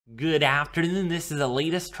Good afternoon, this is the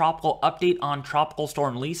latest tropical update on Tropical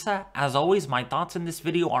Storm Lisa. As always, my thoughts in this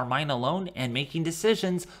video are mine alone, and making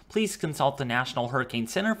decisions, please consult the National Hurricane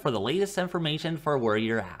Center for the latest information for where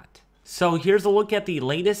you're at. So here's a look at the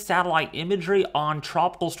latest satellite imagery on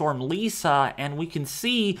Tropical Storm Lisa, and we can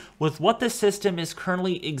see with what the system is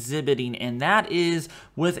currently exhibiting, and that is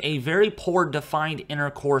with a very poor defined inner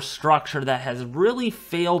core structure that has really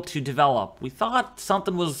failed to develop. We thought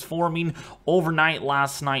something was forming overnight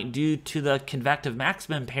last night due to the convective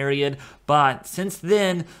maximum period, but since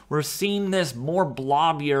then we're seeing this more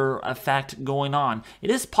blobbier effect going on. It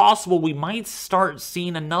is possible we might start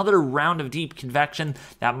seeing another round of deep convection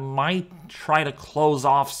that might try to close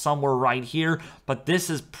off somewhere right here, but this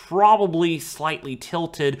is probably slightly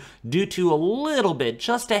tilted due to a little bit,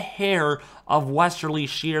 just a hair of westerly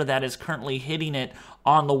shear that is currently hitting it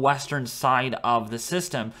on the western side of the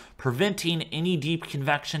system, preventing any deep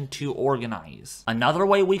convection to organize. Another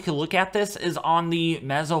way we could look at this is on the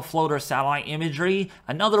mesofloater satellite imagery.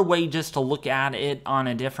 Another way just to look at it on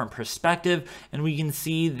a different perspective, and we can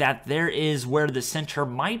see that there is where the center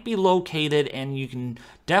might be located, and you can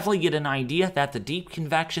definitely get an idea that the deep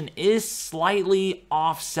convection is slightly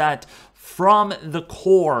offset from the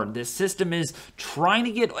core. The system is trying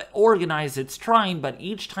to get organized, it's trying, but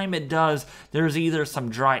each time it does, there's either some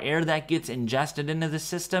dry air that gets ingested into the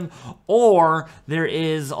system, or there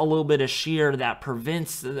is a little bit of shear that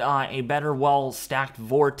prevents a better well-stacked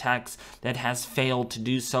vortex that has failed to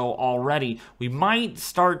do so already. We might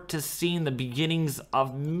start to see the beginnings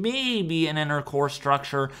of maybe an inner core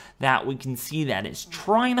structure that we can see that is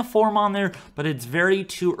trying to form on there, but it's very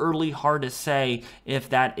too early, hard to say if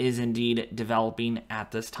that is indeed developing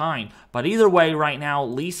at this time. But either way, right now,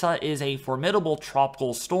 Lisa is a formidable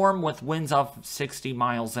tropical storm with winds of 60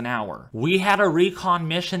 miles an hour. We had a Recon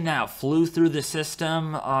mission that flew through the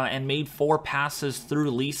system and made 4 passes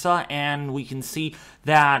through Lisa, and we can see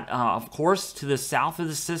that, of course, to the south of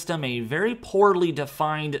the system, a very poorly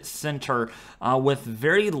defined center with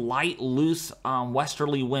very light, loose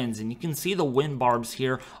westerly winds. And you can see the wind barbs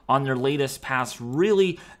here on their latest pass,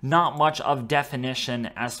 really not much of definition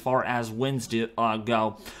as far as winds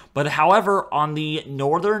go. But however, on the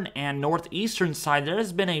northern and northeastern side, there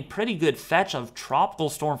has been a pretty good fetch of tropical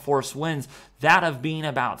storm force winds, that of being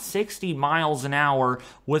about 60 miles an hour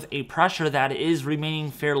with a pressure that is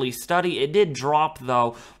remaining fairly steady. It did drop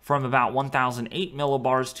though from about 1,008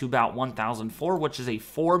 millibars to about 1,004, which is a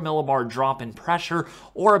 4 millibar drop in pressure,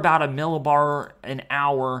 or about a millibar an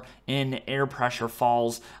hour in air pressure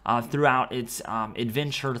falls throughout its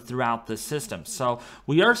adventure throughout the system. So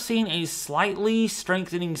we are seeing a slightly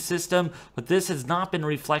strengthening system, but this has not been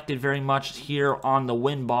reflected very much here on the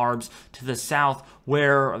wind barbs to the south,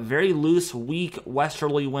 where very loose, weak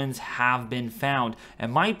westerly winds have been found. It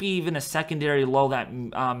might be even a secondary low that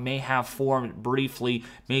may have formed briefly,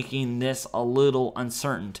 making this a little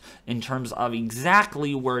uncertain in terms of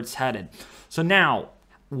exactly where it's headed. So now,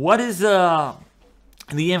 what is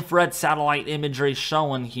the infrared satellite imagery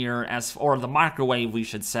showing here, or the microwave we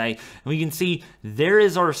should say? And we can see there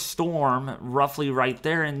is our storm roughly right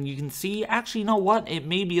there, and you can see, actually, you know what, it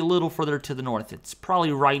may be a little further to the north. It's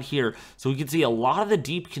probably right here. So we can see a lot of the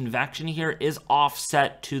deep convection here is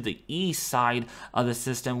offset to the east side of the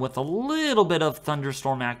system, with a little bit of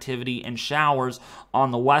thunderstorm activity and showers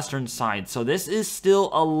on the western side. So this is still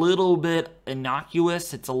a little bit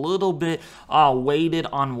innocuous. It's a little bit weighted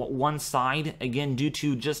on one side, again due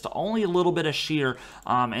to just only a little bit of shear,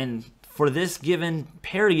 and for this given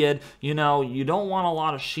period, you know, you don't want a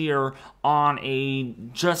lot of shear on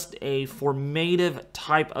just a formative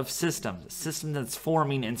type of system, that's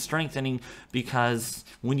forming and strengthening, because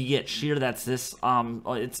when you get shear that's this,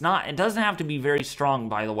 it doesn't have to be very strong,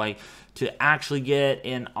 by the way, to actually get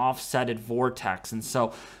an offsetted vortex. And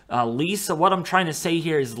so Lisa, what I'm trying to say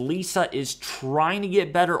here is Lisa is trying to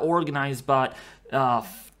get better organized, but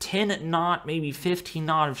 10 knot, maybe 15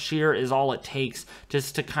 knot of shear is all it takes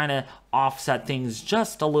just to kind of offset things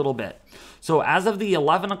just a little bit. So as of the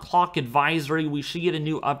 11 o'clock advisory, we should get a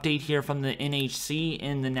new update here from the NHC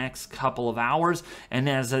in the next couple of hours. And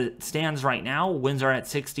as it stands right now, winds are at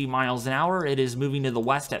 60 miles an hour. It is moving to the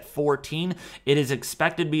west at 14. It is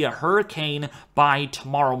expected to be a hurricane by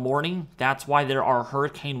tomorrow morning. That's why there are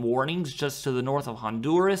hurricane warnings just to the north of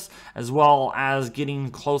Honduras, as well as getting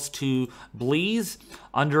close to Belize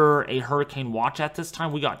under a hurricane watch at this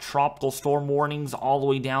time. We got tropical storm warnings all the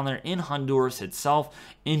way down there in Honduras itself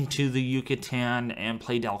into the Yucatan and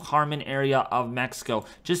Playa del Carmen area of Mexico.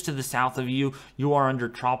 Just to the south of you, you are under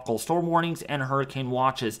tropical storm warnings and hurricane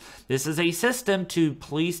watches. This is a system to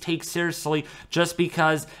please take seriously. Just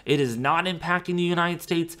because it is not impacting the United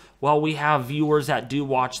States, well, we have viewers that do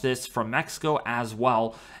watch this from Mexico as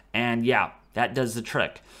well, and yeah, that does the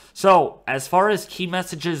trick. So, as far as key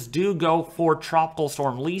messages do go for Tropical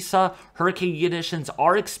Storm Lisa, hurricane conditions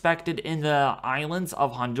are expected in the islands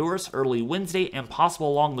of Honduras early Wednesday and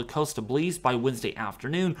possible along the coast of Belize by Wednesday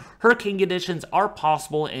afternoon. Hurricane conditions are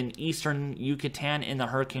possible in eastern Yucatan in the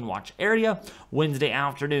hurricane watch area Wednesday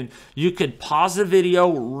afternoon. You could pause the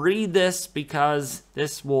video, read this, because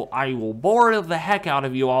I will bore the heck out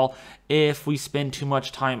of you all if we spend too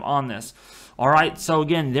much time on this. Alright, so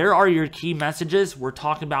again, there are your key messages. We're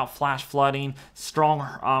talking about flash flooding,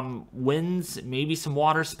 strong winds, maybe some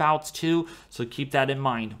water spouts too, so keep that in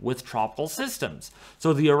mind with tropical systems.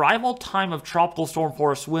 So the arrival time of tropical storm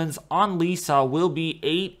force winds on Lisa will be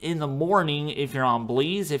 8 in the morning if you're on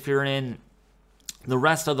Belize. If you're in the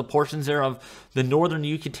rest of the portions there of the northern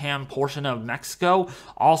Yucatan portion of Mexico,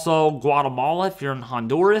 also Guatemala if you're in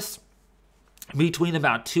Honduras, between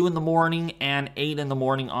about 2 in the morning and 8 in the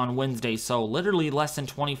morning on Wednesday. So literally less than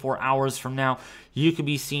 24 hours from now, you could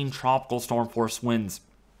be seeing tropical storm force winds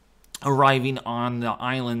arriving on the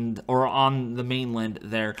island or on the mainland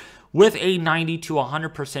there with a 90 to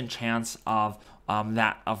 100% chance of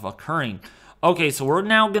that occurring. Okay, so we're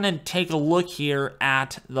now going to take a look here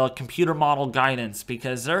at the computer model guidance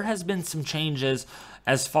because there has been some changes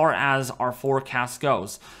as far as our forecast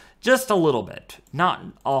goes. Just a little bit, not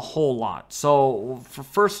a whole lot. So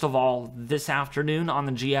first of all, this afternoon on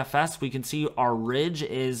the GFS, we can see our ridge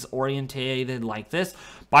is orientated like this.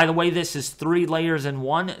 By the way, this is 3 layers in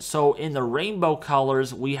one. So in the rainbow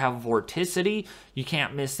colors, we have vorticity. You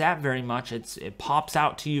can't miss that very much. It pops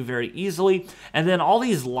out to you very easily. And then all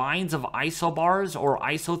these lines of isobars or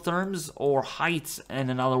isotherms or heights,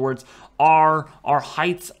 and in other words, are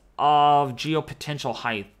heights of geopotential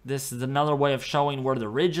height. This is another way of showing where the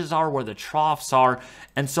ridges are, where the troughs are.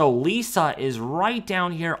 And so Lisa is right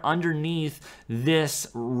down here underneath this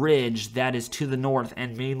ridge that is to the north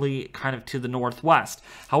and mainly kind of to the northwest.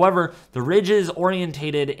 However, the ridge is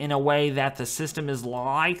orientated in a way that the system is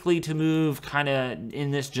likely to move kind of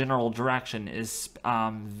in this general direction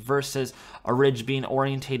versus a ridge being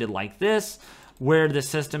orientated like this, where the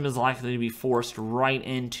system is likely to be forced right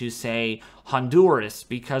into, say, Honduras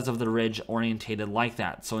because of the ridge orientated like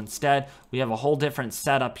that. So instead, we have a whole different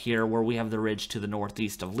setup here where we have the ridge to the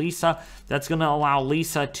northeast of Lisa. That's going to allow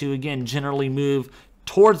Lisa to, again, generally move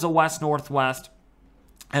towards the west-northwest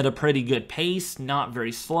at a pretty good pace, not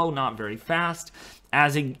very slow, not very fast,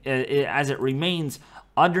 as it remains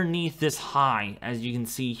underneath this high, as you can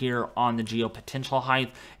see here on the geopotential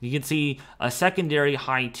height. You can see a secondary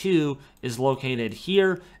high too is located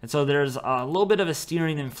here, and so there's a little bit of a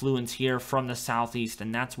steering influence here from the southeast,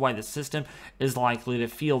 and that's why the system is likely to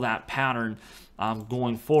feel that pattern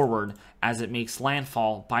going forward as it makes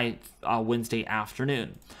landfall by Wednesday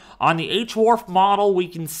afternoon. On the H-Wharf model, we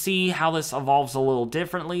can see how this evolves a little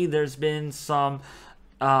differently. There's been some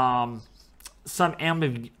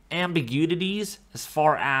ambiguities as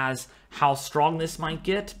far as how strong this might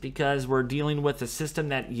get, because we're dealing with a system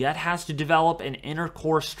that yet has to develop an inner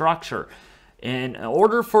core structure. In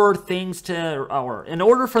order for this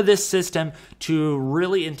system to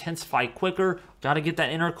really intensify quicker, got to get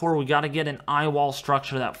that inner core, we got to get an eye wall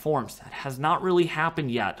structure that forms. That has not really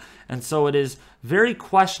happened yet. And so it is very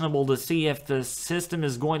questionable to see if the system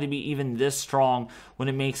is going to be even this strong when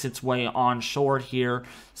it makes its way onshore here,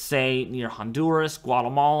 say near Honduras,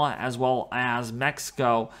 Guatemala, as well as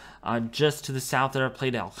Mexico, just to the south there of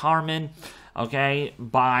Playa del Carmen, okay,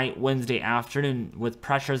 by Wednesday afternoon with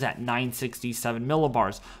pressures at 967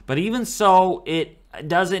 millibars. But even so, it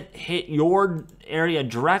doesn't hit your area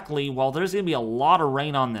directly. Well, there's going to be a lot of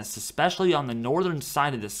rain on this, especially on the northern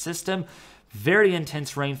side of the system. Very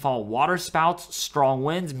intense rainfall, water spouts, strong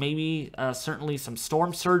winds, maybe certainly some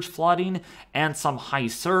storm surge flooding and some high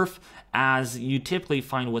surf, as you typically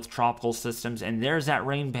find with tropical systems. And there's that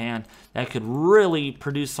rain band that could really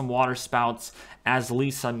produce some water spouts as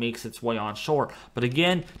Lisa makes its way onshore. But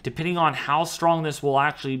again, depending on how strong this will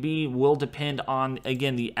actually be will depend on,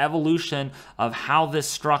 again, the evolution of how this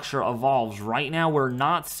structure evolves. Right now, we're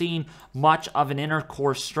not seeing much of an inner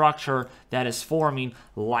core structure that is forming,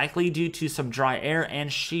 likely due to some some dry air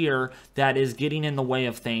and shear that is getting in the way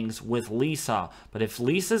of things with Lisa. But if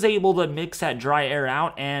Lisa's able to mix that dry air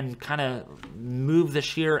out and kind of move the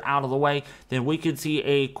shear out of the way, then we could see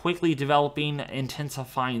a quickly developing,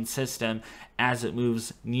 intensifying system as it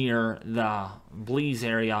moves near the Belize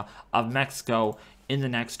area of Mexico in the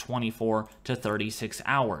next 24 to 36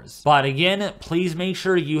 hours. But again, please make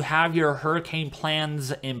sure you have your hurricane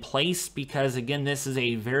plans in place, because again, this is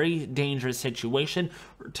a very dangerous situation.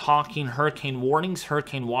 We're talking hurricane warnings,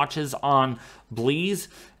 hurricane watches on Belize,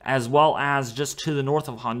 as well as just to the north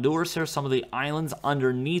of Honduras. There are some of the islands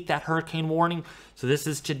underneath that hurricane warning. So this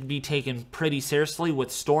is to be taken pretty seriously,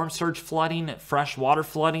 with storm surge flooding, fresh water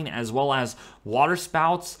flooding, as well as water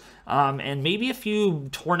spouts, and maybe a few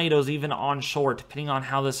tornadoes even on shore, depending on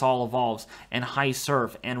how this all evolves, and high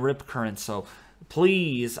surf and rip currents. So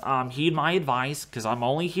please heed my advice, because I'm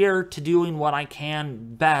only here to doing what I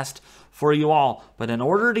can best for you all. But in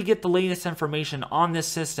order to get the latest information on this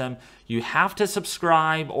system, you have to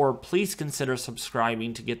subscribe, or please consider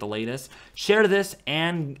subscribing to get the latest. Share this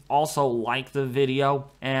and also like the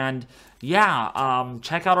video. And yeah,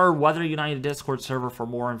 check out our Weather United Discord server for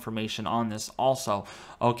more information on this also.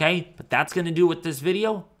 Okay, but that's going to do it with this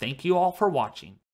video. Thank you all for watching.